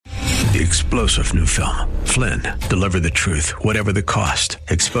The explosive new film, Flynn, deliver the truth, whatever the cost,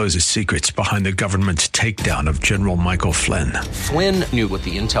 exposes secrets behind the government's takedown of General Michael Flynn. Flynn knew what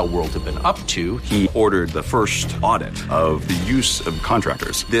the intel world had been up to. He ordered the first audit of the use of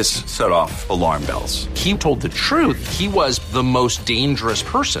contractors. This set off alarm bells. He told the truth. He was the most dangerous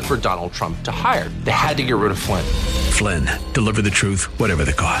person for Donald Trump to hire. They had to get rid of Flynn. Flynn, deliver the truth, whatever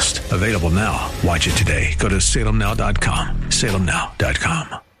the cost. Available now. Watch it today. Go to salemnow.com.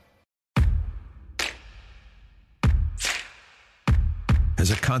 salemnow.com. As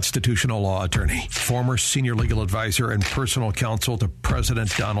a constitutional law attorney, former senior legal advisor and personal counsel to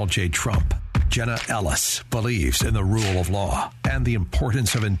President Donald J. Trump, Jenna Ellis believes in the rule of law and the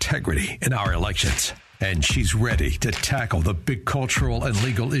importance of integrity in our elections. And she's ready to tackle the big cultural and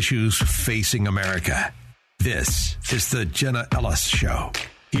legal issues facing America. This is the Jenna Ellis Show.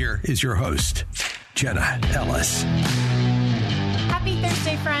 Here is your host, Jenna Ellis. Happy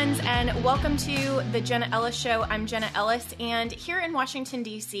Thursday, friends, and welcome to the Jenna Ellis Show. I'm Jenna Ellis, and here in Washington,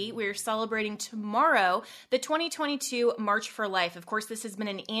 D.C., we're celebrating tomorrow the 2022 March for Life. Of course, this has been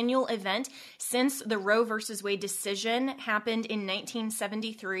an annual event since the Roe v. Wade decision happened in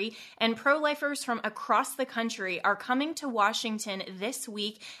 1973, and pro-lifers from across the country are coming to Washington this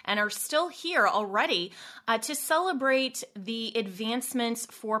week and are still here already to celebrate the advancements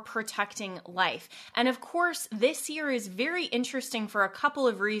for protecting life. And of course, this year is very interesting for a couple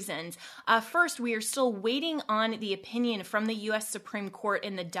of reasons. First, we are still waiting on the opinion from the U.S. Supreme Court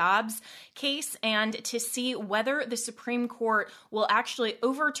in the Dobbs case and to see whether the Supreme Court will actually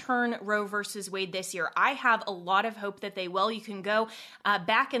overturn Roe versus Wade this year. I have a lot of hope that they will. You can go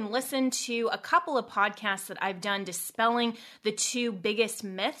back and listen to a couple of podcasts that I've done dispelling the two biggest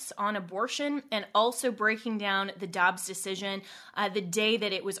myths on abortion and also breaking down the Dobbs decision the day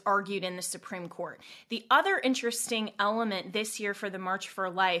that it was argued in the Supreme Court. The other interesting element this year for the March for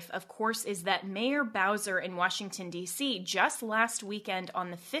Life, of course, is that Mayor Bowser in Washington, D.C., just last weekend on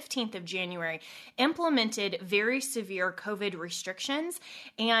the 15th of January, implemented very severe COVID restrictions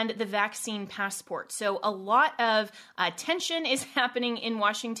and the vaccine passport. So a lot of tension is happening in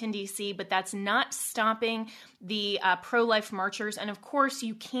Washington, D.C., but that's not stopping the pro-life marchers. And of course,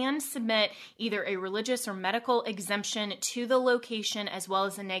 you can submit either a religious or medical exemption to the location as well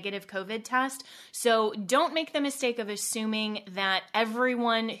as a negative COVID test. So don't make the mistake of assuming that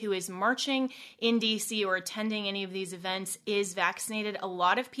everyone who is marching in DC or attending any of these events is vaccinated. A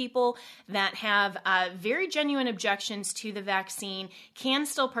lot of people that have very genuine objections to the vaccine can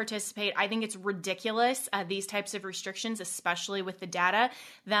still participate. I think it's ridiculous, these types of restrictions, especially with the data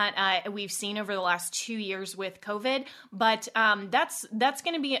that we've seen over the last 2 years with COVID. But that's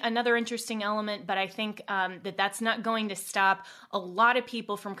going to be another interesting element. But I think that's not going to stop a lot of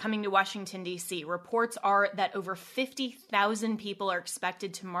people from coming to Washington, D.C. Reports are that over 50,000 people are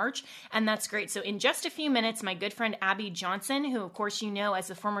expected to march, and that's great. So in just a few minutes, my good friend Abby Johnson, who of course you know as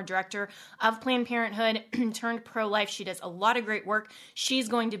the former director of Planned Parenthood turned pro-life, she does a lot of great work. She's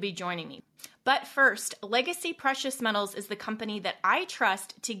going to be joining me. But first, Legacy Precious Metals is the company that I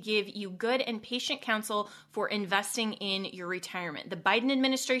trust to give you good and patient counsel for investing in your retirement. The Biden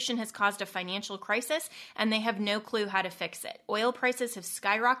administration has caused a financial crisis, and they have no clue how to fix it. Oil prices have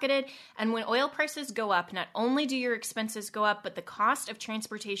skyrocketed, and when oil prices go up, not only do your expenses go up, but the cost of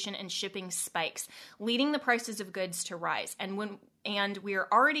transportation and shipping spikes, leading the prices of goods to rise. And we are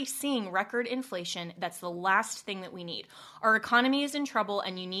already seeing record inflation. That's the last thing that we need. Our economy is in trouble,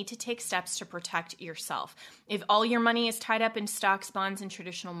 and you need to take steps to protect yourself. If all your money is tied up in stocks, bonds, and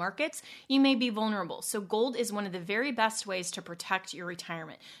traditional markets, you may be vulnerable. So gold is one of the very best ways to protect your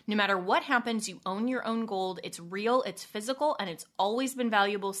retirement. No matter what happens, you own your own gold. It's real, it's physical, and it's always been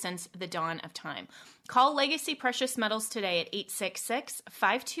valuable since the dawn of time. Call Legacy Precious Metals today at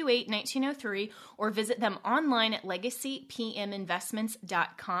 866-528-1903 or visit them online at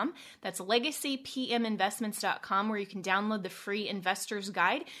legacypminvestments.com. That's legacypminvestments.com, where you can download the free investor's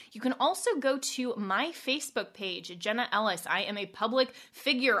guide. You can also go to my Facebook page, Jenna Ellis. I am a public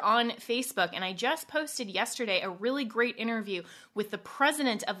figure on Facebook, and I just posted yesterday a really great interview with the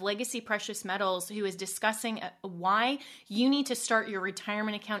president of Legacy Precious Metals, who is discussing why you need to start your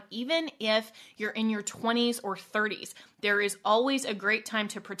retirement account even if you're in your 20s or 30s. There is always a great time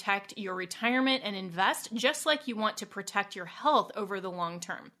to protect your retirement and invest, just like you want to protect your health over the long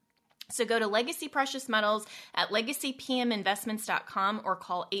term. So go to Legacy Precious Metals at legacypminvestments.com or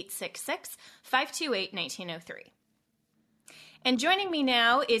call 866-528-1903. And joining me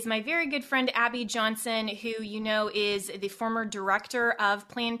now is my very good friend, Abby Johnson, who you know is the former director of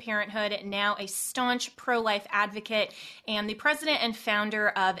Planned Parenthood, now a staunch pro-life advocate, and the president and founder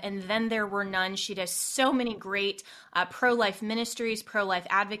of And Then There Were None. She does so many great pro-life ministries, pro-life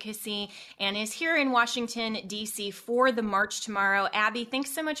advocacy, and is here in Washington, D.C. for the march tomorrow. Abby, thanks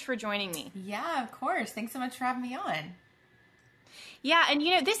so much for joining me. Yeah, of course. Thanks so much for having me on. Yeah, and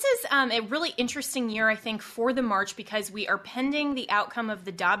you know, this is a really interesting year, I think, for the march because we are pending the outcome of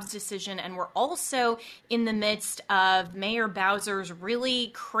the Dobbs decision, and we're also in the midst of Mayor Bowser's really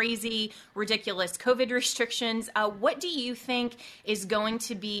crazy, ridiculous COVID restrictions. What do you think is going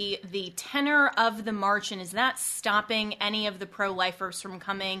to be the tenor of the march, and is that stopping any of the pro-lifers from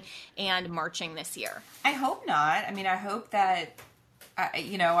coming and marching this year? I hope not. I mean, I hope that,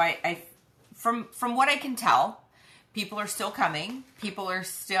 from what I can tell, people are still coming. People are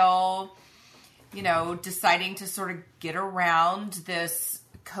still, deciding to sort of get around this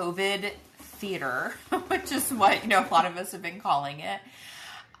COVID theater, which is what, a lot of us have been calling it.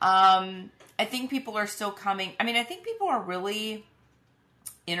 I think people are still coming. I mean, I think people are really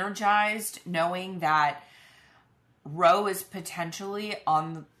energized knowing that Roe is potentially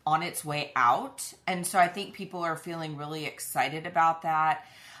on its way out. And so I think people are feeling really excited about that.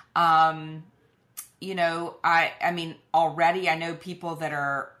 I mean, already I know people that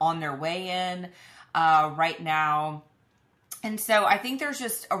are on their way in right now. And so I think there's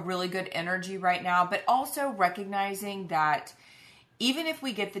just a really good energy right now, but also recognizing that even if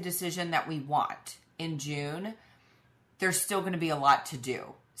we get the decision that we want in June, there's still going to be a lot to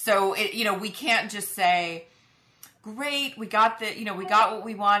do. So, we can't just say, great, we got what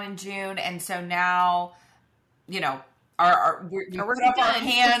we want in June. And so now, we put up our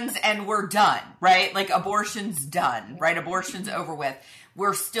hands and we're done, right? Like abortion's done, right? Abortion's over with.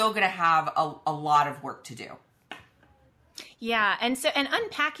 We're still going to have a lot of work to do. Yeah, and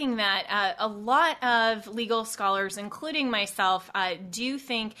unpacking that, a lot of legal scholars, including myself, do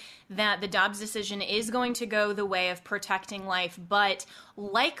think that the Dobbs decision is going to go the way of protecting life, but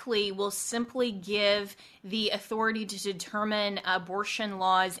likely will simply give the authority to determine abortion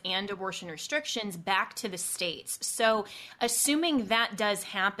laws and abortion restrictions back to the states. So assuming that does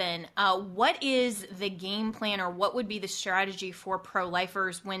happen, what is the game plan or what would be the strategy for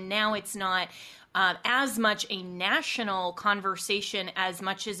pro-lifers when now it's not as much a national conversation as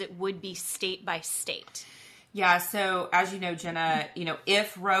much as it would be state by state? Yeah, so as you know, Jenna,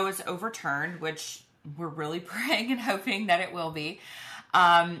 if Roe is overturned, which we're really praying and hoping that it will be,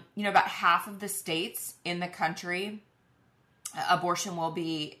 about half of the states in the country, abortion will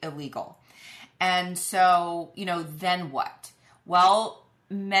be illegal. And so, then what? Well,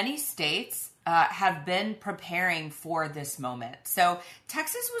 many states have been preparing for this moment. So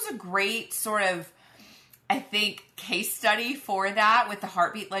Texas was a great sort of, I think, case study for that with the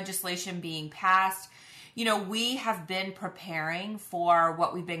heartbeat legislation being passed. We have been preparing for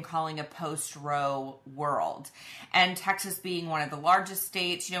what we've been calling a post-Roe world. And Texas being one of the largest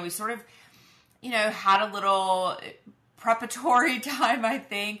states, we sort of, had a little preparatory time, I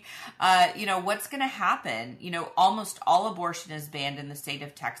think. What's going to happen? Almost all abortion is banned in the state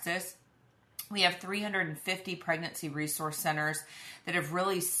of Texas. We have 350 pregnancy resource centers that have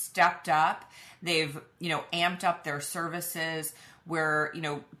really stepped up. They've, amped up their services. We're,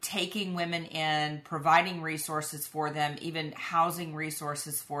 taking women in, providing resources for them, even housing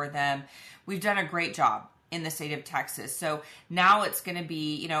resources for them. We've done a great job in the state of Texas. So now it's going to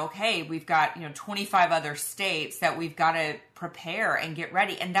be, okay, we've got, 25 other states that we've got to prepare and get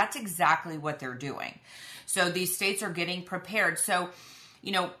ready. And that's exactly what they're doing. So these states are getting prepared. So,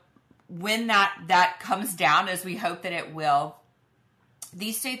 when that comes down, as we hope that it will,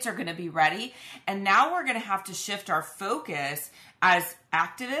 these states are going to be ready. And now we're going to have to shift our focus as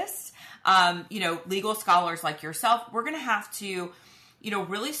activists, legal scholars like yourself. We're going to have to,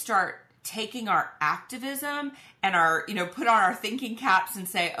 really start taking our activism and our, put on our thinking caps and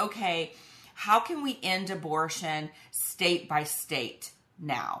say, okay, how can we end abortion state by state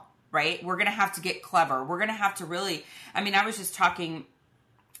now, right? We're going to have to get clever. We're going to have to really, I was just talking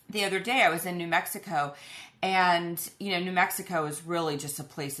the other day. I was in New Mexico, and, New Mexico is really just a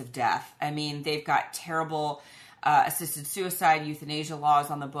place of death. They've got terrible assisted suicide, euthanasia laws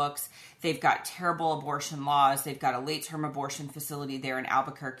on the books. They've got terrible abortion laws. They've got a late-term abortion facility there in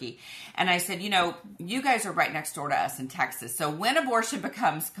Albuquerque. And I said, you guys are right next door to us in Texas. So when abortion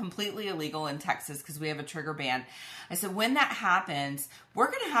becomes completely illegal in Texas, because we have a trigger ban, I said, when that happens, we're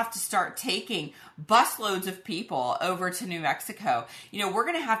going to have to start taking busloads of people over to New Mexico. We're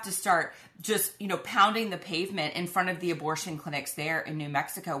going to have to start just, pounding the pavement in front of the abortion clinics there in New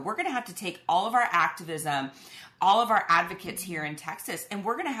Mexico. We're going to have to take all of our activism, all of our advocates here in Texas, and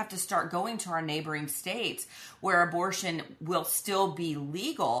we're going to have to start going to our neighboring states where abortion will still be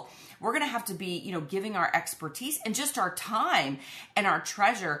legal. We're going to have to be, giving our expertise and just our time and our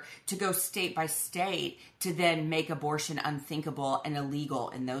treasure to go state by state to then make abortion unthinkable and illegal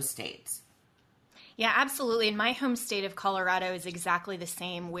in those states. Yeah, absolutely. In my home state of Colorado is exactly the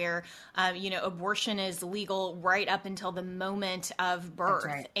same, where, abortion is legal right up until the moment of birth.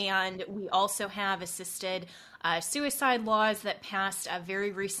 That's right. And we also have assisted suicide laws that passed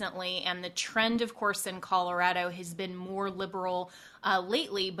very recently. And the trend, of course, in Colorado has been more liberal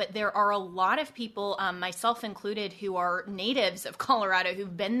lately. But there are a lot of people, myself included, who are natives of Colorado,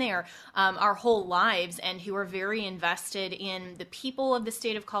 who've been there our whole lives and who are very invested in the people of the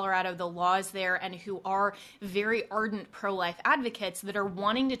state of Colorado, the laws there, and who are very ardent pro-life advocates that are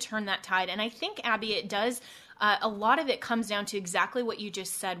wanting to turn that tide. And I think, Abby, it does. A lot of it comes down to exactly what you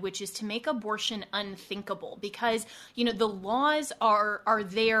just said, which is to make abortion unthinkable, because, the laws are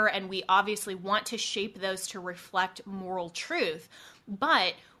there, and we obviously want to shape those to reflect moral truth.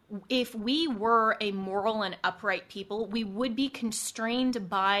 But if we were a moral and upright people, we would be constrained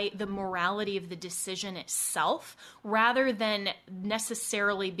by the morality of the decision itself rather than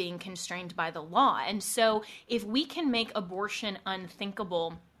necessarily being constrained by the law. And so if we can make abortion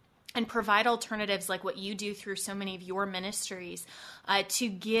unthinkable and provide alternatives like what you do through so many of your ministries, to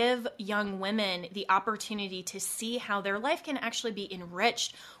give young women the opportunity to see how their life can actually be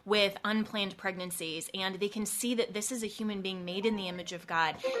enriched with unplanned pregnancies, and they can see that this is a human being made in the image of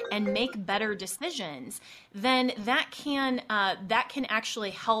God and make better decisions, then that can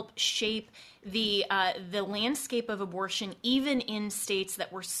actually help shape the landscape of abortion, even in states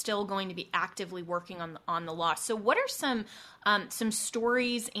that we're still going to be actively working on the law. So what are some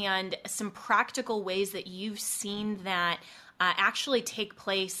stories and some practical ways that you've seen that actually take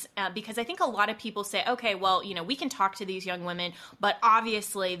place? Because I think a lot of people say, okay, well, we can talk to these young women, but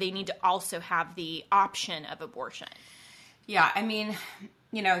obviously they need to also have the option of abortion. Yeah, I mean,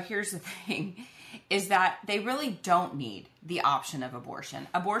 here's the thing, is that they really don't need the option of abortion.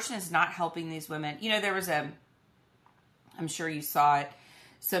 Abortion is not helping these women. There was I'm sure you saw it,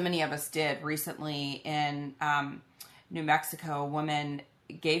 so many of us did recently in New Mexico. A woman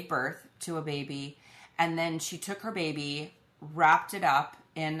gave birth to a baby, and then she took her baby, wrapped it up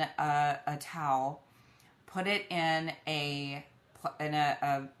in a towel, put it in a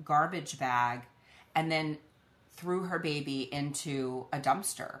garbage bag, and then threw her baby into a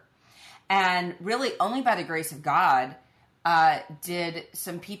dumpster. And really, only by the grace of God, did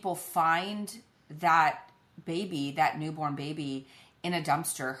some people find that baby, that newborn baby, in a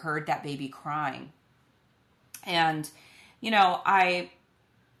dumpster, heard that baby crying. And, it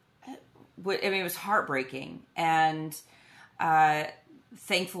was heartbreaking. And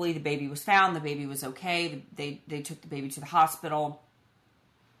thankfully, the baby was found. The baby was okay. They took the baby to the hospital.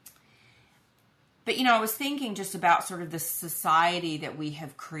 But, I was thinking just about sort of the society that we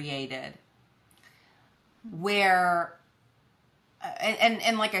have created where,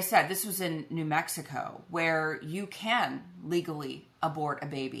 and like I said, this was in New Mexico, where you can legally abort a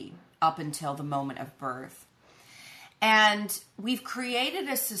baby up until the moment of birth. And we've created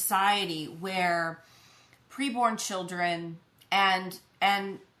a society where preborn children and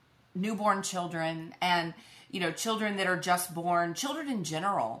newborn children and, children that are just born, children in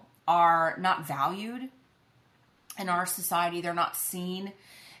general, are not valued in our society. They're not seen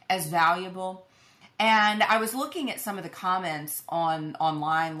as valuable. And I was looking at some of the comments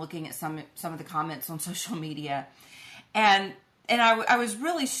online, looking at some of the comments on social media, and I was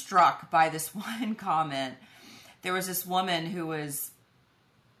really struck by this one comment. There was this woman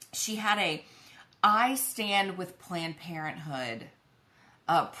she had a "I stand with Planned Parenthood"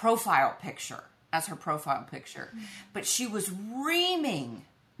 profile picture as her profile picture, but she was reaming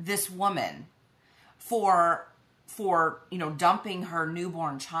this woman for dumping her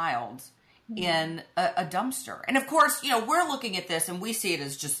newborn child in a dumpster. And of course, we're looking at this and we see it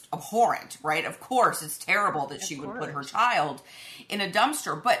as just abhorrent, right? Of course, it's terrible that she would put her child in a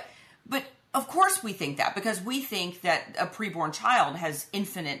dumpster. But of course we think that, because we think that a preborn child has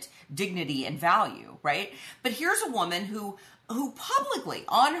infinite dignity and value, right? But here's a woman who publicly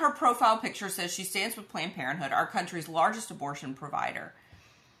on her profile picture says she stands with Planned Parenthood, our country's largest abortion provider.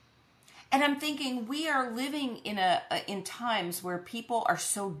 And I'm thinking, we are living in times where people are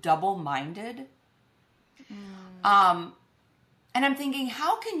so double-minded. And I'm thinking,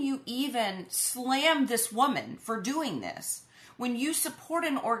 how can you even slam this woman for doing this when you support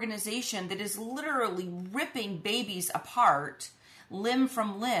an organization that is literally ripping babies apart, limb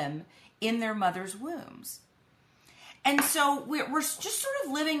from limb, in their mother's wombs? And so we're just sort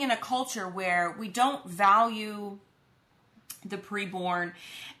of living in a culture where we don't value the preborn.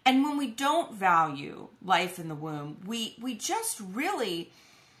 And when we don't value life in the womb, we just really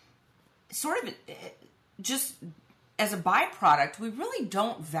sort of just as a byproduct, we really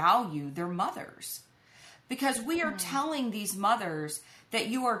don't value their mothers, because we are telling these mothers that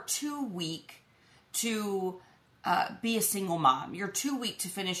you are too weak to be a single mom. You're too weak to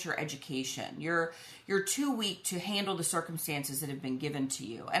finish your education. You're too weak to handle the circumstances that have been given to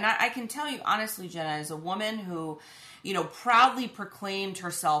you. And I can tell you honestly, Jenna, as a woman who, proudly proclaimed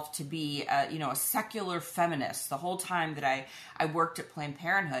herself to be, a secular feminist the whole time that I worked at Planned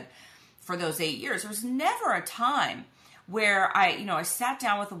Parenthood for those 8 years, there was never a time where I sat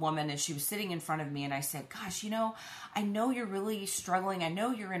down with a woman and she was sitting in front of me and I said, gosh, I know you're really struggling. I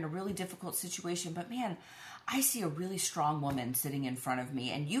know you're in a really difficult situation, but man, I see a really strong woman sitting in front of me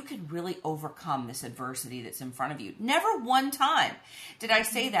and you can really overcome this adversity that's in front of you. Never one time did I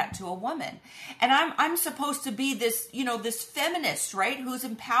say that to a woman. And I'm supposed to be this, this feminist, right? Who's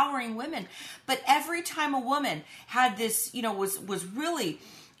empowering women. But every time a woman had this, was really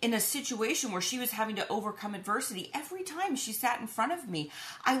in a situation where she was having to overcome adversity, every time she sat in front of me,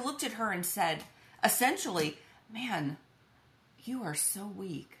 I looked at her and said, essentially, man, you are so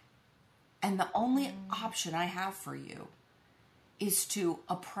weak. And the only option I have for you is to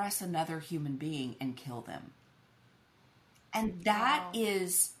oppress another human being and kill them. And that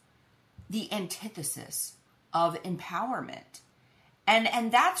is the antithesis of empowerment.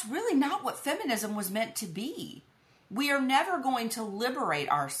 And that's really not what feminism was meant to be. We are never going to liberate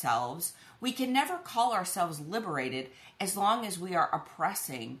ourselves. We can never call ourselves liberated as long as we are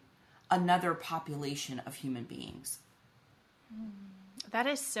oppressing another population of human beings. That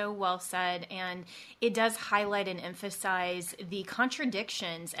is so well said, and it does highlight and emphasize the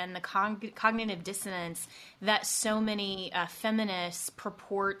contradictions and the cognitive dissonance that so many feminists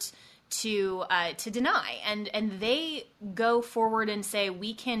purport to deny, and they go forward and say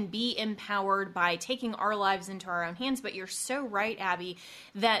we can be empowered by taking our lives into our own hands. But you're so right, Abby,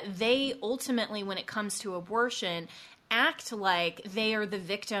 that they ultimately, when it comes to abortion, act like they are the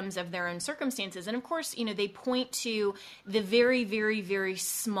victims of their own circumstances. And of course, they point to the very, very, very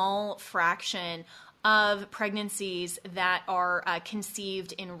small fraction of pregnancies that are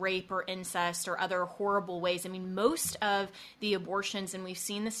conceived in rape or incest or other horrible ways. I mean, most of the abortions, and we've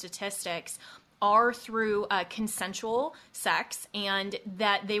seen the statistics, are through consensual sex, and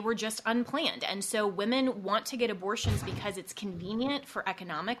that they were just unplanned. And so women want to get abortions because it's convenient for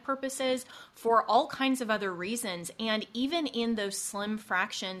economic purposes, for all kinds of other reasons. And even in those slim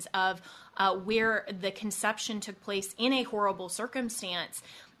fractions of where the conception took place in a horrible circumstance,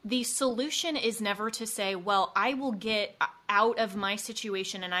 the solution is never to say, well, I will get out of my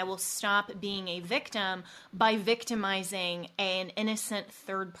situation and I will stop being a victim by victimizing an innocent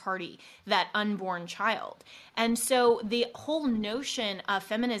third party, that unborn child. And so the whole notion of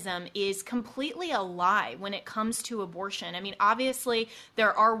feminism is completely a lie when it comes to abortion. I mean, obviously,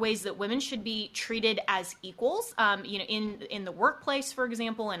 there are ways that women should be treated as equals. In the workplace, for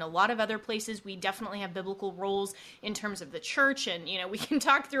example, and a lot of other places, we definitely have biblical roles in terms of the church, and we can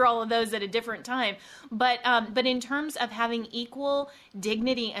talk through all of those at a different time. But in terms of having equal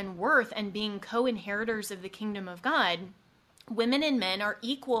dignity and worth and being co-inheritors of the kingdom of God, women and men are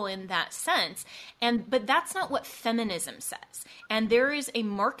equal in that sense. But that's not what feminism says. And there is a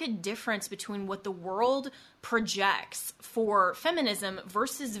marked difference between what the world projects for feminism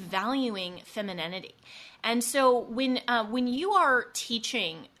versus valuing femininity. And so when you are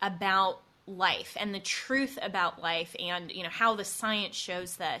teaching about life and the truth about life and how the science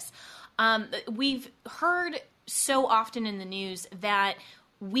shows this, we've heard so often in the news that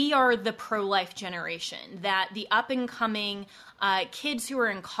we are the pro-life generation, that the up-and-coming kids who are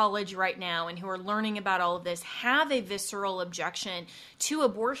in college right now and who are learning about all of this have a visceral objection to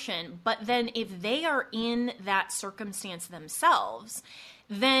abortion. But then if they are in that circumstance themselves,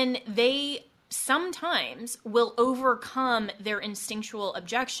 then they sometimes will overcome their instinctual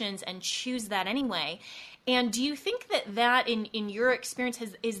objections and choose that anyway. And do you think that in your experience,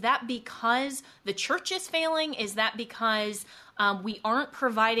 is that because the church is failing? Is that because we aren't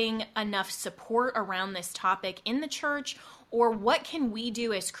providing enough support around this topic in the church? Or what can we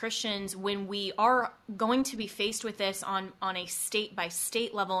do as Christians when we are going to be faced with this on a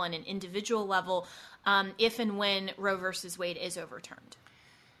state-by-state level and an individual level, if and when Roe versus Wade is overturned?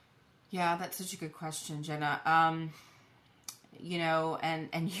 Yeah, that's such a good question, Jenna. And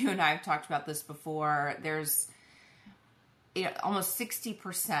you and I have talked about this before. There's almost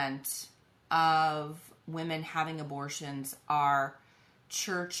 60% of women having abortions are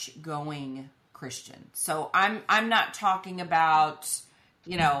church-going Christian. So I'm not talking about,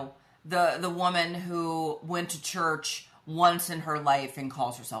 the woman who went to church once in her life and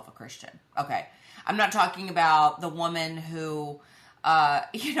calls herself a Christian. Okay. I'm not talking about the woman who,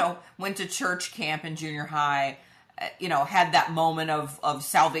 went to church camp in junior high, had that moment of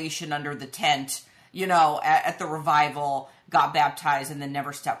salvation under the tent, at the revival, got baptized and then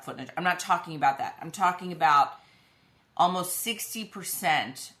never stepped foot in it. I'm not talking about that. I'm talking about almost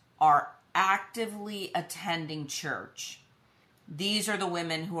 60% are actively attending church. These are the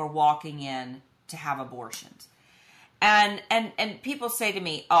women who are walking in to have abortions. And people say to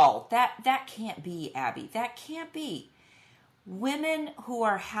me, oh, that can't be, Abby. That can't be. Women who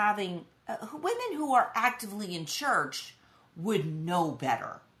are actively in church would know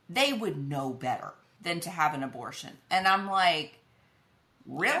better. They would know better than to have an abortion. And I'm like,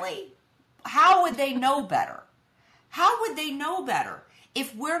 really? How would they know better? How would they know better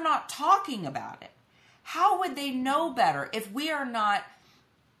if we're not talking about it? How would they know better if we are not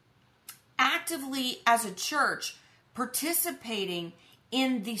actively, as a church, participating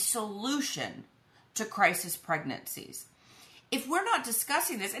in the solution to crisis pregnancies? If we're not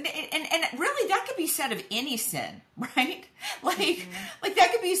discussing this, and really that could be said of any sin, right? Like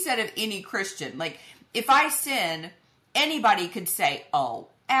that could be said of any Christian. Like, if I sin, anybody could say, oh,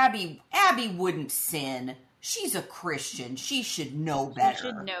 Abby wouldn't sin. She's a Christian. She should know better. She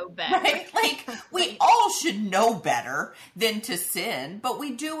should know better. Right? Like, we all should know better than to sin, but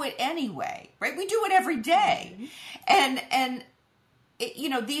we do it anyway, right? We do it every day. And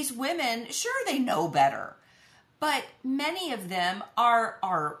these women, sure, they know better. But many of them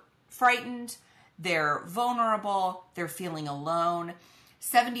are frightened, they're vulnerable, they're feeling alone.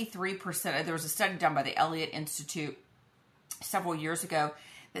 73%, there was a study done by the Elliott Institute several years ago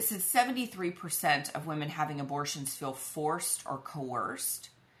that said 73% of women having abortions feel forced or coerced.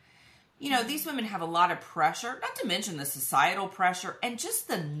 These women have a lot of pressure, not to mention the societal pressure and just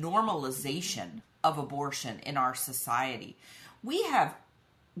the normalization of abortion in our society. We have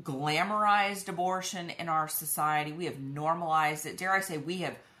glamorized abortion in our society. We have normalized it. Dare I say, we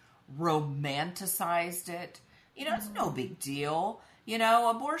have romanticized it. It's no big deal.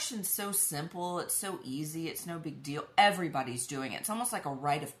 Abortion's so simple. It's so easy. It's no big deal. Everybody's doing it. It's almost like a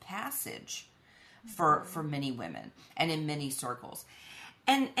rite of passage for many women and in many circles.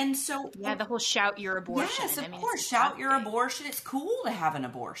 And so... Yeah, the whole shout your abortion. Yes, of course. Shout your abortion. It's cool to have an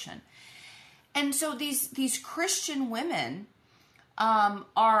abortion. And so these Christian women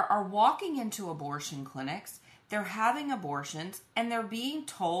are walking into abortion clinics, they're having abortions, and they're being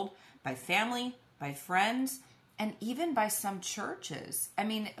told by family, by friends, and even by some churches. I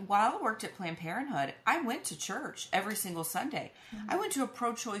mean, while I worked at Planned Parenthood, I went to church every single Sunday. I went to a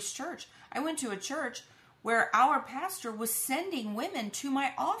pro-choice church. I went to a church where our pastor was sending women to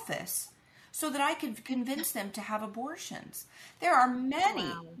my office so that I could convince them to have abortions. There are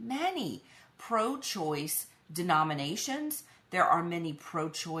many pro-choice denominations. There are many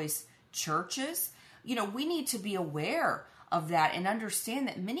pro-choice churches. We need to be aware of that and understand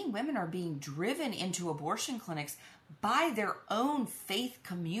that many women are being driven into abortion clinics by their own faith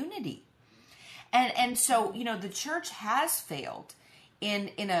community. And so, the church has failed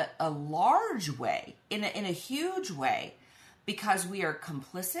in a large way, in a huge way, because we are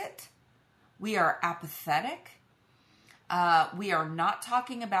complicit, we are apathetic, we are not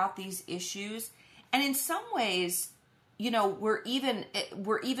talking about these issues, and in some ways, we're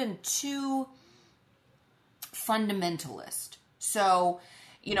even too fundamentalist. So,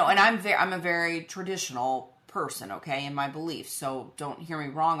 and I'm a very traditional person, okay, in my beliefs. So don't hear me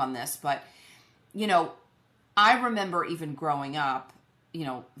wrong on this, but I remember even growing up,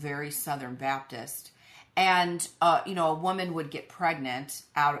 very Southern Baptist, and a woman would get pregnant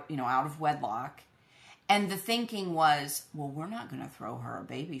out of wedlock, and the thinking was, well, we're not going to throw her a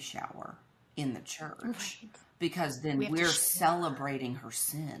baby shower in the church. Right. Because then we're celebrating her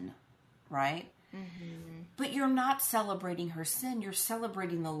sin, right? Mm-hmm. But you're not celebrating her sin. You're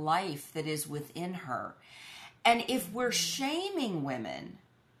celebrating the life that is within her. And if we're shaming women,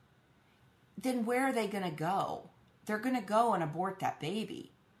 then where are they going to go? They're going to go and abort that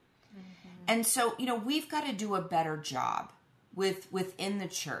baby. Mm-hmm. And so, we've got to do a better job within the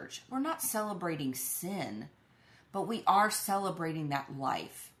church. We're not celebrating sin, but we are celebrating that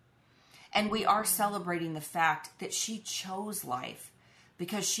life. And we are celebrating the fact that she chose life,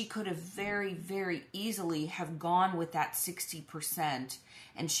 because she could have very, very easily have gone with that 60%,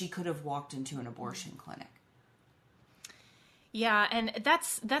 and she could have walked into an abortion clinic. Yeah, and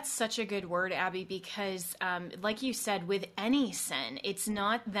that's such a good word, Abby, because like you said, with any sin, it's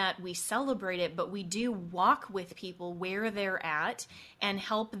not that we celebrate it, but we do walk with people where they're at and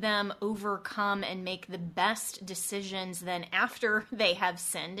help them overcome and make the best decisions then after they have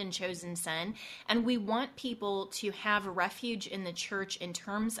sinned and chosen sin. And we want people to have refuge in the church in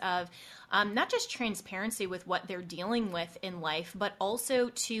terms of not just transparency with what they're dealing with in life, but also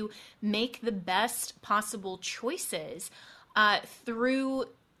to make the best possible choices through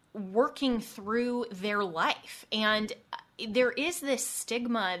working through their life. And there is this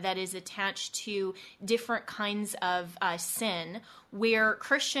stigma that is attached to different kinds of sin, where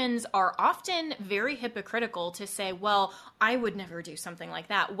Christians are often very hypocritical to say, well, I would never do something like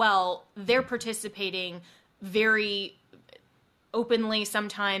that. Well, they're participating very openly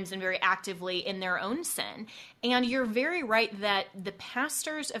sometimes and very actively in their own sin. And you're very right that the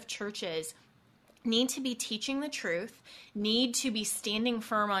pastors of churches need to be teaching the truth, need to be standing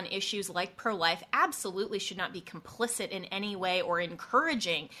firm on issues like pro-life, absolutely should not be complicit in any way or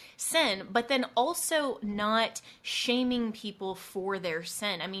encouraging sin, but then also not shaming people for their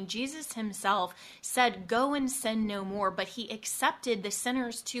sin. I mean, Jesus himself said, go and sin no more, but he accepted the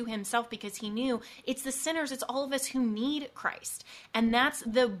sinners to himself because he knew it's the sinners, it's all of us who need Christ. And that's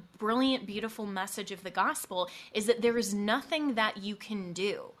the brilliant, beautiful message of the gospel, is that there is nothing that you can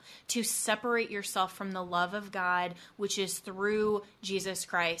do to separate yourself from the love of God, which is through Jesus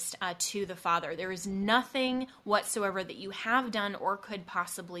Christ to the Father. There is nothing whatsoever that you have done or could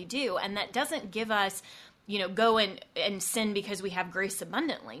possibly do. And that doesn't give us, go and sin because we have grace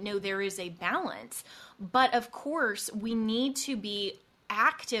abundantly. No, there is a balance. But of course, we need to be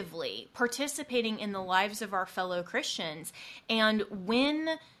actively participating in the lives of our fellow Christians. And when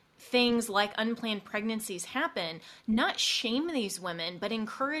things like unplanned pregnancies happen, not shame these women, but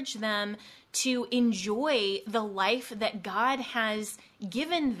encourage them to enjoy the life that God has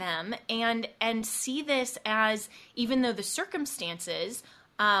given them and see this as, even though the circumstances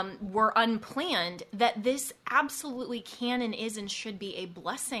were unplanned, that this absolutely can and is and should be a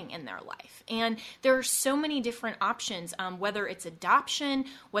blessing in their life. And there are so many different options, whether it's adoption,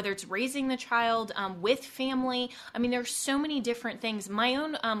 whether it's raising the child with family. I mean, there's so many different things. My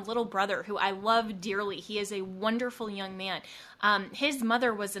own little brother, who I love dearly, he is a wonderful young man. His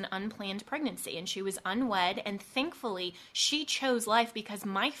mother was an unplanned pregnancy and she was unwed, and thankfully she chose life because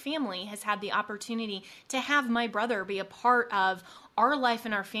my family has had the opportunity to have my brother be a part of our life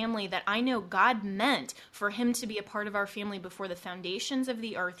and our family that I know God meant for him to be a part of our family before the foundations of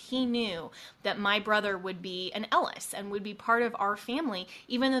the earth. He knew that my brother would be an Ellis and would be part of our family,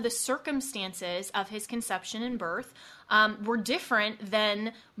 even though the circumstances of his conception and birth were different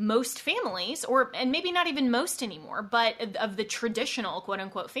than most families, and maybe not even most anymore, but of the traditional quote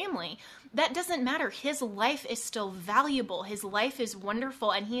unquote family. That doesn't matter. His life is still valuable. His life is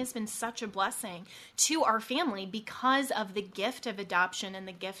wonderful. And he has been such a blessing to our family because of the gift of adoption and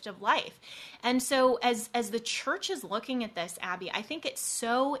the gift of life. And so as the church is looking at this, Abby, I think it's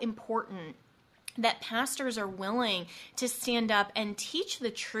so important that pastors are willing to stand up and teach the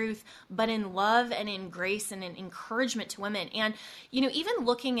truth, but in love and in grace and in encouragement to women. And, even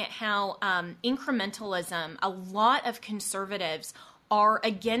looking at how incrementalism, a lot of conservatives are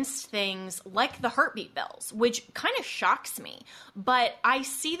against things like the heartbeat bills, which kind of shocks me. But I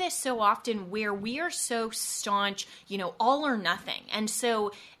see this so often where we are so staunch, all or nothing. And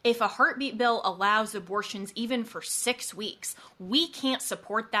so if a heartbeat bill allows abortions even for 6 weeks, we can't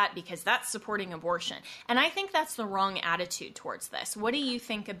support that because that's supporting abortion. And I think that's the wrong attitude towards this. What do you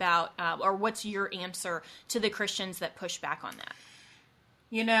think about, or what's your answer to the Christians that push back on that?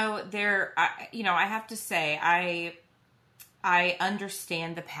 I have to say, I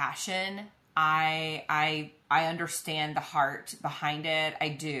understand the passion. I understand the heart behind it. I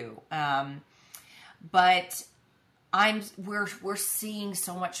do. But we're seeing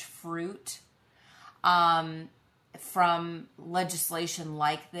so much fruit from legislation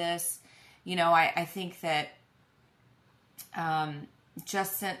like this. I think that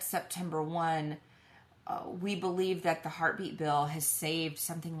just since September 1, we believe that the heartbeat bill has saved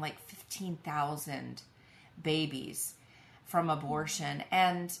something like 15,000 babies from abortion.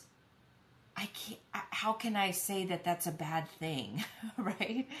 And how can I say that that's a bad thing,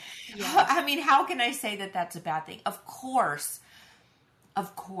 right? Yeah. I mean, how can I say that that's a bad thing? Of course,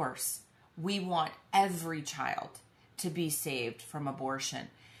 we want every child to be saved from abortion.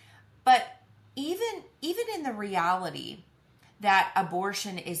 But even in the reality that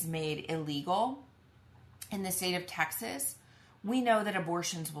abortion is made illegal in the state of Texas, we know that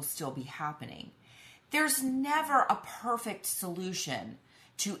abortions will still be happening. There's never a perfect solution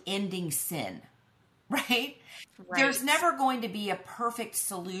to ending sin, right? There's never going to be a perfect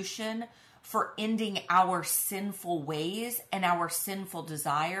solution for ending our sinful ways and our sinful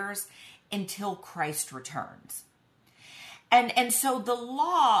desires until Christ returns. And so the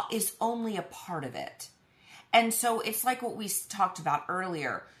law is only a part of it. And so it's like what we talked about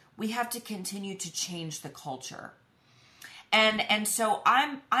earlier. We have to continue to change the culture. And so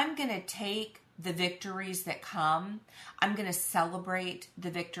I'm going to take the victories that come. I'm going to celebrate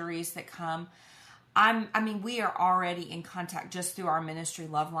the victories that come. We are already in contact just through our ministry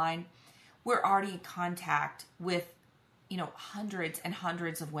Love Line. We're already in contact with, hundreds and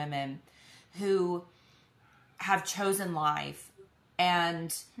hundreds of women who have chosen life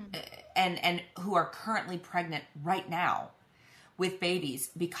and who are currently pregnant right now with babies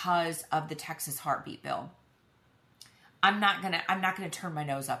because of the Texas heartbeat bill. I'm not gonna turn my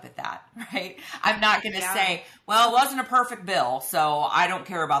nose up at that, right? I'm not gonna say, well, it wasn't a perfect bill, so I don't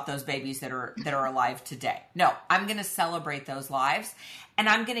care about those babies that are alive today. No, I'm gonna celebrate those lives, and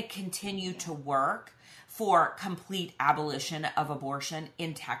I'm gonna continue to work for complete abolition of abortion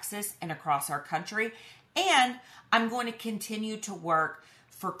in Texas and across our country, and I'm going to continue to work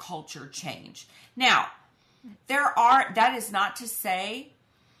for culture change. Now, that is not to say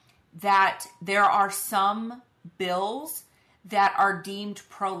that there are some bills that are deemed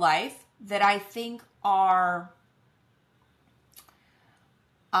pro-life that I think are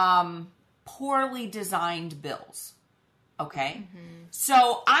poorly designed bills. Okay? Mm-hmm.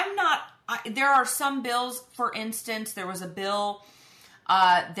 So there are some bills, for instance, there was a bill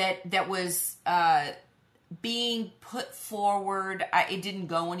that was being put forward. It didn't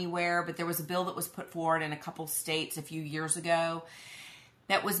go anywhere, but there was a bill that was put forward in a couple states a few years ago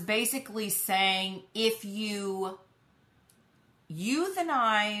that was basically saying if you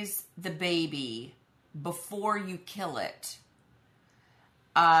euthanize the baby before you kill it,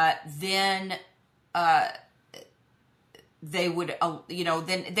 then they would,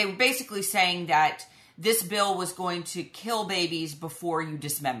 then they were basically saying that this bill was going to kill babies before you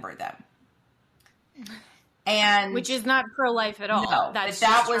dismember them. And which is not pro-life at all. No,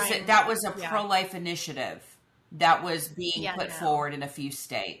 that was a pro-life initiative that was being put forward in a few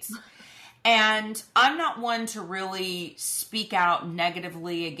states. And I'm not one to really speak out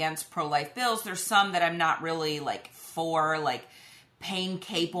negatively against pro-life bills. There's some that I'm not really for, like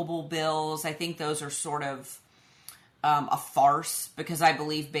pain-capable bills. I think those are sort of a farce because I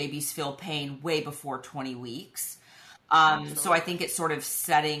believe babies feel pain way before 20 weeks. So I think it's sort of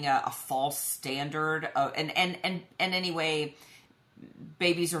setting a false standard. And anyway,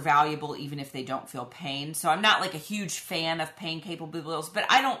 babies are valuable even if they don't feel pain. So I'm not a huge fan of pain-capable bills, but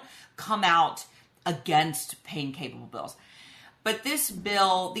I don't come out against pain-capable bills. But this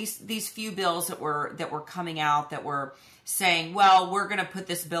bill, these few bills that were coming out that were saying, well, we're going to put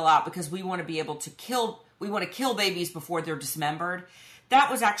this bill out because we want to be able to kill babies before they're dismembered. That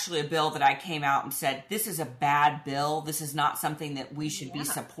was actually a bill that I came out and said, this is a bad bill. This is not something that we should be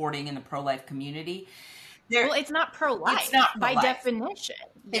supporting in the pro-life community. It's not pro-life. It's not pro-life. By definition.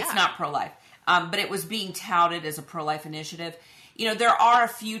 Yeah. It's not pro-life. But it was being touted as a pro-life initiative. There are a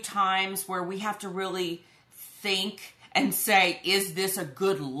few times where we have to really think and say, is this a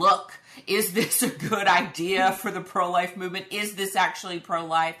good look? Is this a good idea for the pro-life movement? Is this actually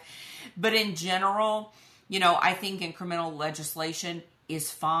pro-life? But in general, I think incremental legislation is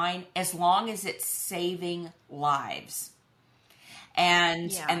fine as long as it's saving lives.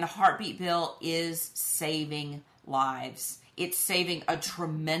 And the heartbeat bill is saving lives. It's saving a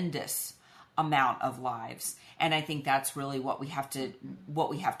tremendous amount of lives. And I think that's really what we have to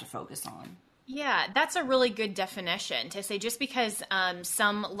focus on. Yeah, that's a really good definition to say just because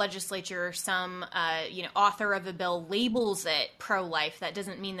some legislature, some author of a bill labels it pro-life, that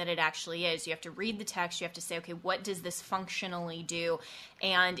doesn't mean that it actually is. You have to read the text. You have to say, okay, what does this functionally do?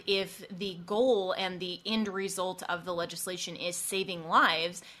 And if the goal and the end result of the legislation is saving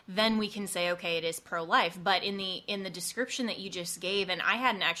lives, then we can say, okay, it is pro-life. But in the description that you just gave, and I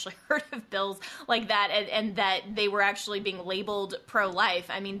hadn't actually heard of bills like that, and that they were actually being labeled pro-life.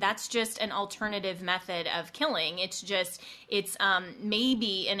 I mean, that's just an alternative method of killing. It's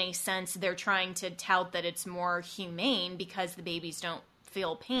maybe in a sense they're trying to tout that it's more humane because the babies don't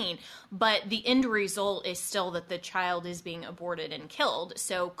feel pain, but the end result is still that the child is being aborted and killed.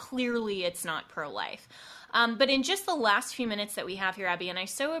 So clearly it's not pro-life. But in just the last few minutes that we have here, Abby, and I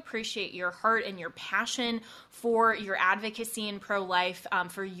so appreciate your heart and your passion for your advocacy in pro-life,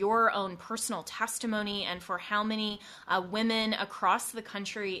 for your own personal testimony, and for how many women across the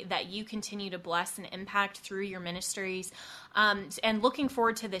country that you continue to bless and impact through your ministries. And looking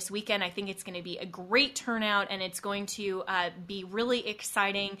forward to this weekend. I think it's going to be a great turnout, and it's going to be really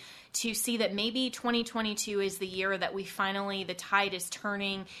exciting to see that maybe 2022 is the year that the tide is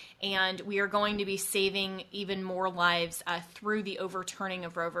turning, and we are going to be saving even more lives through the overturning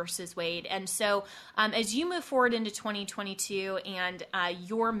of Roe versus Wade. And so as you move forward into 2022 and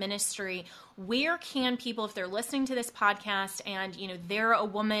your ministry, where can people, if they're listening to this podcast and, they're a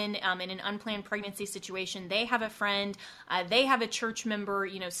woman in an unplanned pregnancy situation, they have a friend, they have a church member,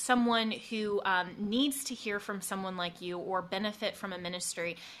 someone who needs to hear from someone like you or benefit from a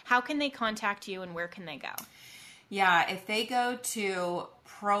ministry, how can they contact you and where can they go? Yeah, if they go to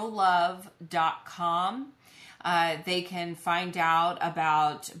prolove.com, they can find out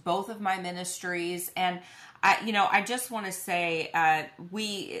about both of my ministries. And I just want to say, our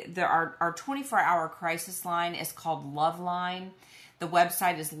 24-hour crisis line is called Loveline. The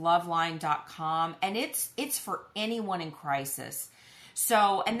website is loveline.com, and it's for anyone in crisis.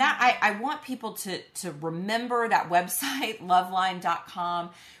 So, and that I want people to remember that website,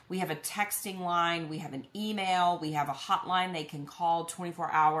 loveline.com. We have a texting line, we have an email, we have a hotline they can call 24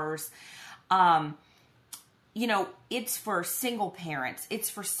 hours. It's for single parents, it's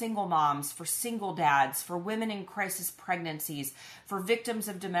for single moms, for single dads, for women in crisis pregnancies, for victims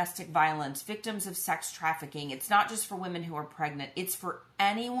of domestic violence, victims of sex trafficking. It's not just for women who are pregnant. It's for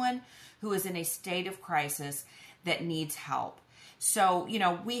anyone who is in a state of crisis that needs help. So,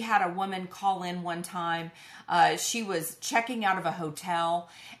 we had a woman call in one time. She was checking out of a hotel,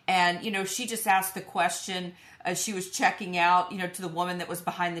 and, she just asked the question as she was checking out, to the woman that was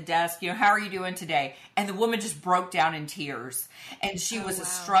behind the desk, how are you doing today? And the woman just broke down in tears. And she was a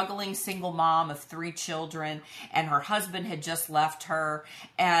struggling single mom of 3 children, and her husband had just left her.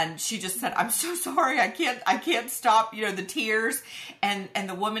 And she just said, I'm so sorry. I can't stop, the tears. And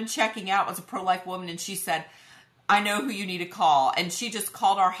the woman checking out was a pro-life woman. And she said, I know who you need to call. And she just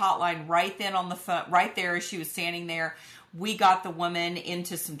called our hotline right then on the phone, right there as she was standing there. We got the woman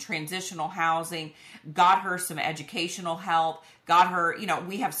into some transitional housing, got her some educational help, got her,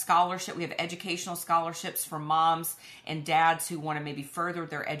 we have scholarship, we have educational scholarships for moms and dads who want to maybe further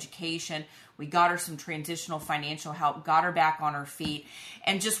their education. We got her some transitional financial help, got her back on her feet,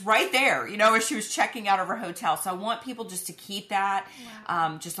 and just right there, as she was checking out of her hotel. So I want people just to keep that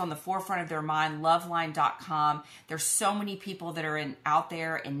just on the forefront of their mind, loveline.com. There's so many people that are out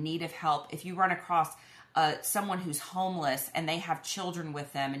there in need of help. If you run across someone who's homeless and they have children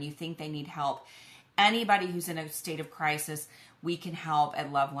with them and you think they need help, anybody who's in a state of crisis, we can help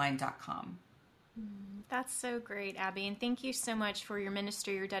at loveline.com. That's so great, Abby. And thank you so much for your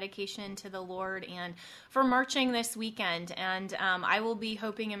ministry, your dedication to the Lord, and for marching this weekend. And I will be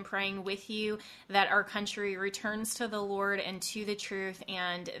hoping and praying with you that our country returns to the Lord and to the truth,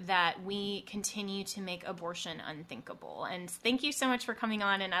 and that we continue to make abortion unthinkable. And thank you so much for coming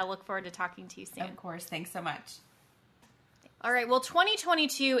on, and I look forward to talking to you soon. Of course. Thanks so much. All right. Well,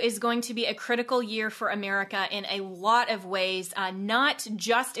 2022 is going to be a critical year for America in a lot of ways, not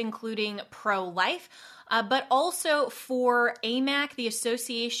just including pro-life, but also for AMAC, the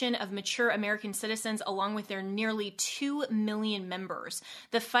Association of Mature American Citizens, along with their nearly 2 million members.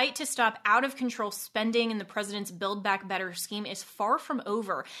 The fight to stop out-of-control spending in the president's Build Back Better scheme is far from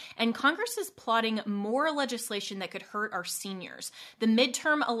over, and Congress is plotting more legislation that could hurt our seniors. The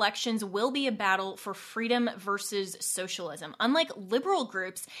midterm elections will be a battle for freedom versus socialism. Unlike liberal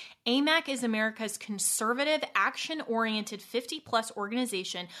groups, AMAC is America's conservative, action-oriented 50-plus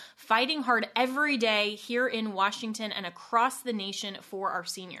organization fighting hard every day here in Washington and across the nation for our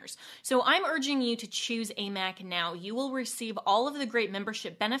seniors. So I'm urging you to choose AMAC now. You will receive all of the great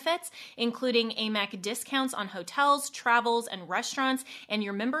membership benefits, including AMAC discounts on hotels, travels, and restaurants, and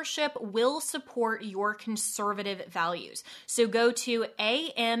your membership will support your conservative values. So go to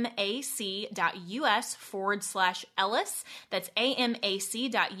amac.us/Ellis. That's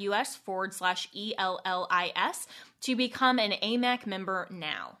amac.us/ELLIS to become an AMAC member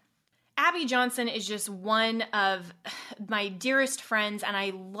now. Abby Johnson is just one of my dearest friends, and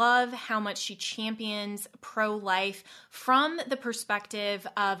I love how much she champions pro-life from the perspective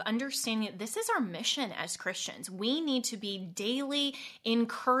of understanding that this is our mission as Christians. We need to be daily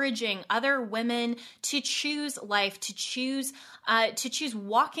encouraging other women to choose life, to choose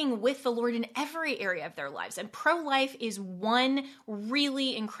walking with the Lord in every area of their lives. And pro-life is one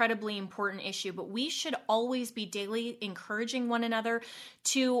really incredibly important issue, but we should always be daily encouraging one another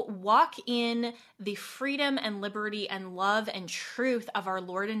to walk walk in the freedom and liberty and love and truth of our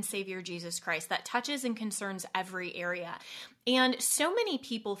Lord and Savior Jesus Christ that touches and concerns every area. And so many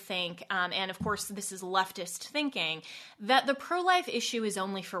people think, and of course this is leftist thinking, that the pro-life issue is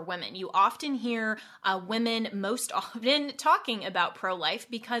only for women. You often hear women most often talking about pro-life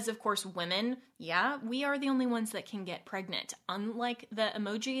because, of course, women, we are the only ones that can get pregnant. Unlike the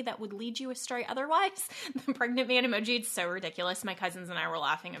emoji that would lead you astray otherwise, the pregnant man emoji, it's so ridiculous. My cousins and I were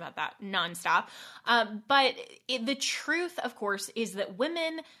laughing about that nonstop. But the truth, of course, is that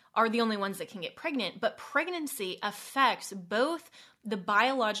women are the only ones that can get pregnant, but pregnancy affects both the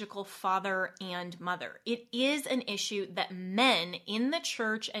biological father and mother. It is an issue that men in the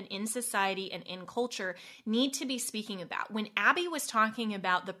church and in society and in culture need to be speaking about. When Abby was talking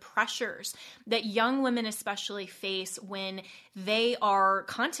about the pressures that young women especially face when they are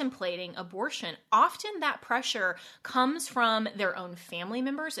contemplating abortion, often that pressure comes from their own family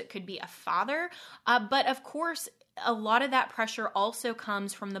members. It could be a father, but of course, a lot of that pressure also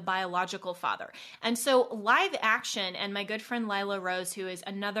comes from the biological father. And so Live Action and my good friend Lila Rose, who is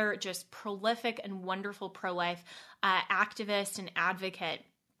another just prolific and wonderful pro-life activist and advocate,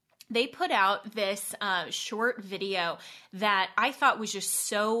 they put out this short video that I thought was just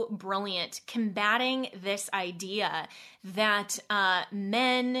so brilliant, combating this idea that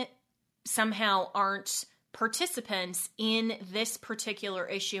men somehow aren't participants in this particular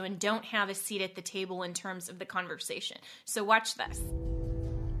issue and don't have a seat at the table in terms of the conversation. So watch this.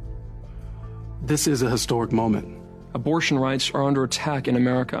 This is a historic moment. Abortion rights are under attack in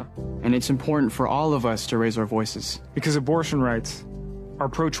America. And it's important for all of us to raise our voices. Because abortion rights are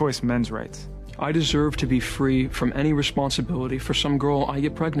pro-choice men's rights. I deserve to be free from any responsibility for some girl I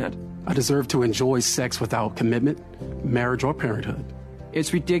get pregnant. I deserve to enjoy sex without commitment, marriage, or parenthood.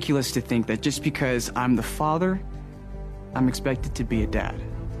 It's ridiculous to think that just because I'm the father, I'm expected to be a dad.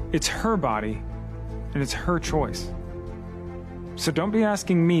 It's her body, and it's her choice. So don't be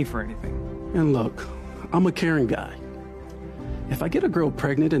asking me for anything. And look, I'm a caring guy. If I get a girl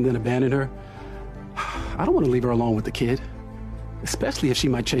pregnant and then abandon her, I don't want to leave her alone with the kid, especially if she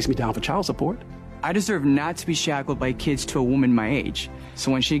might chase me down for child support. I deserve not to be shackled by kids to a woman my age,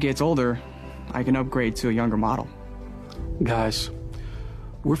 so when she gets older, I can upgrade to a younger model. Guys,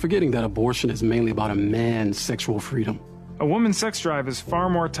 we're forgetting that abortion is mainly about a man's sexual freedom. A woman's sex drive is far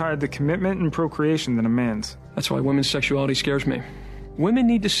more tied to commitment and procreation than a man's. That's why women's sexuality scares me. Women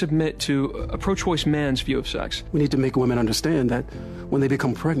need to submit to a pro-choice man's view of sex. We need to make women understand that when they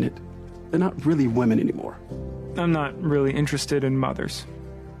become pregnant, they're not really women anymore. I'm not really interested in mothers.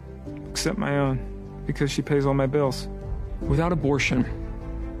 Except my own, because she pays all my bills. Without abortion,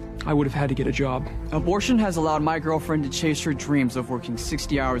 I would have had to get a job. Abortion has allowed my girlfriend to chase her dreams of working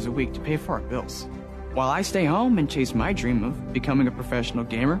 60 hours a week to pay for our bills, while I stay home and chase my dream of becoming a professional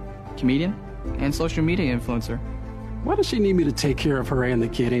gamer, comedian, and social media influencer. Why does she need me to take care of her and the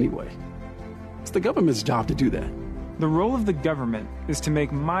kid anyway? It's the government's job to do that. The role of the government is to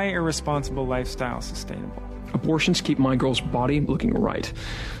make my irresponsible lifestyle sustainable. Abortions keep my girl's body looking right.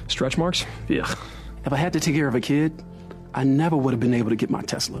 Stretch marks? Ugh. If I had to take care of a kid, I never would have been able to get my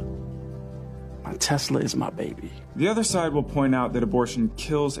Tesla. My Tesla is my baby. The other side will point out that abortion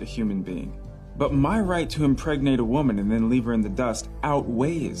kills a human being. But my right to impregnate a woman and then leave her in the dust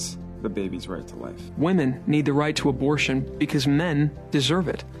outweighs the baby's right to life. Women need the right to abortion because men deserve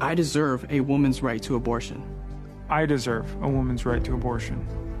it. I deserve a woman's right to abortion. I deserve a woman's right to abortion.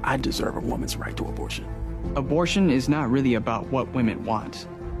 I deserve a woman's right to abortion. Abortion is not really about what women want,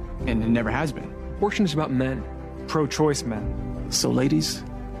 and it never has been. Abortion is about men. Pro-choice men. So ladies,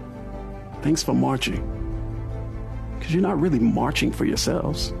 thanks for marching. Because you're not really marching for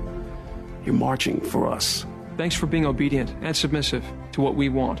yourselves. You're marching for us. Thanks for being obedient and submissive to what we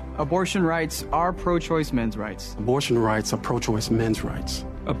want. Abortion rights are pro-choice men's rights. Abortion rights are pro-choice men's rights.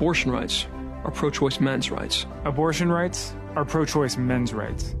 Abortion rights are pro-choice men's rights. Abortion rights are pro-choice men's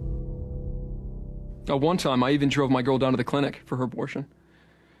rights. One time, I even drove my girl down to the clinic for her abortion.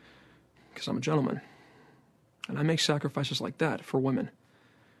 Because I'm a gentleman. And I make sacrifices like that for women.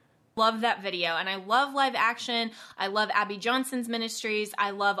 Love that video. And I love Live Action. I love Abby Johnson's ministries. I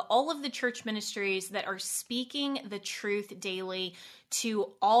love all of the church ministries that are speaking the truth daily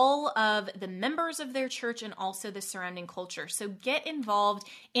to all of the members of their church and also the surrounding culture. So get involved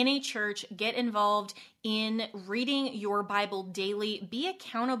in a church. Get involved in reading your Bible daily. Be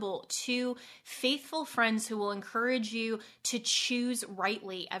accountable to faithful friends who will encourage you to choose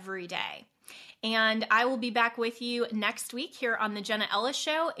rightly every day. And I will be back with you next week here on the Jenna Ellis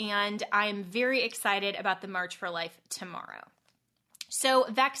Show, and I'm very excited about the March for Life tomorrow. So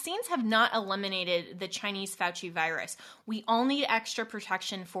vaccines have not eliminated the Chinese Fauci virus. We all need extra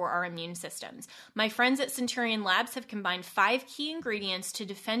protection for our immune systems. My friends at Centurion Labs have combined 5 key ingredients to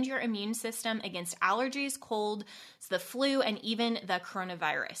defend your immune system against allergies, colds, the flu, and even the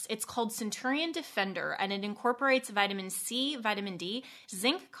coronavirus. It's called Centurion Defender, and it incorporates vitamin C, vitamin D,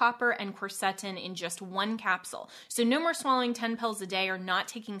 zinc, copper, and quercetin in just 1 capsule. So no more swallowing 10 pills a day or not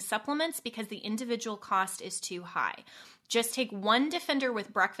taking supplements because the individual cost is too high. Just take 1 Defender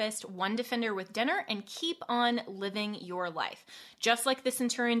with breakfast, 1 Defender with dinner, and keep on living your life. Just like the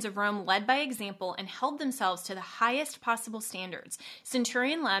Centurions of Rome led by example and held themselves to the highest possible standards,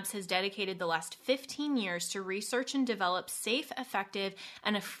 Centurion Labs has dedicated the last 15 years to research and develop safe, effective,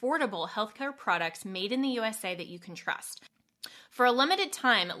 and affordable healthcare products made in the USA that you can trust. For a limited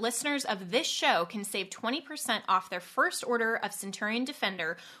time, listeners of this show can save 20% off their first order of Centurion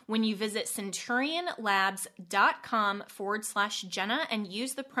Defender when you visit centurionlabs.com/Jenna and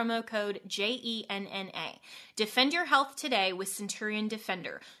use the promo code JENNA. Defend your health today with Centurion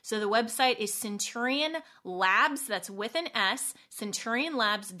Defender. So the website is Centurion Labs, that's with an S,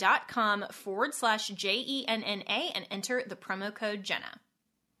 centurionlabs.com/JENNA, and enter the promo code Jenna.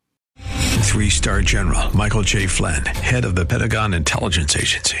 3-star General Michael J. Flynn, head of the Pentagon Intelligence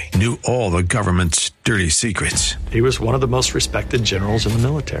Agency, knew all the government's dirty secrets. He was one of the most respected generals in the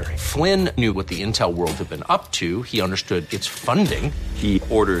military. Flynn knew what the intel world had been up to. He understood its funding. He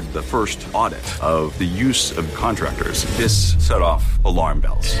ordered the first audit of the use of contractors. This set off alarm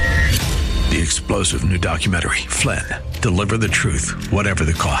bells. The explosive new documentary, Flynn, Deliver the Truth, Whatever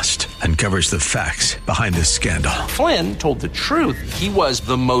the Cost, uncovers the facts behind this scandal. Flynn told the truth. He was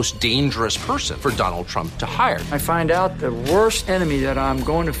the most dangerous person for Donald Trump to hire. I find out the worst enemy that I'm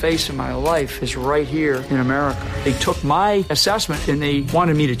going to face in my life is right here in America. They took my assessment and they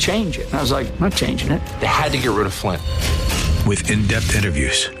wanted me to change it. And I was like, I'm not changing it. They had to get rid of Flynn. With in-depth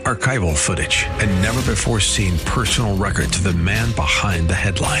interviews, archival footage, and never-before-seen personal records of the man behind the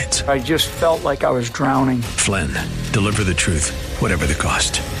headlines. I just felt like I was drowning. Flynn, Deliver the Truth, Whatever the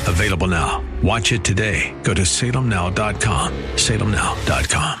Cost. Available now. Watch it today. Go to salemnow.com.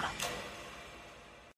 salemnow.com.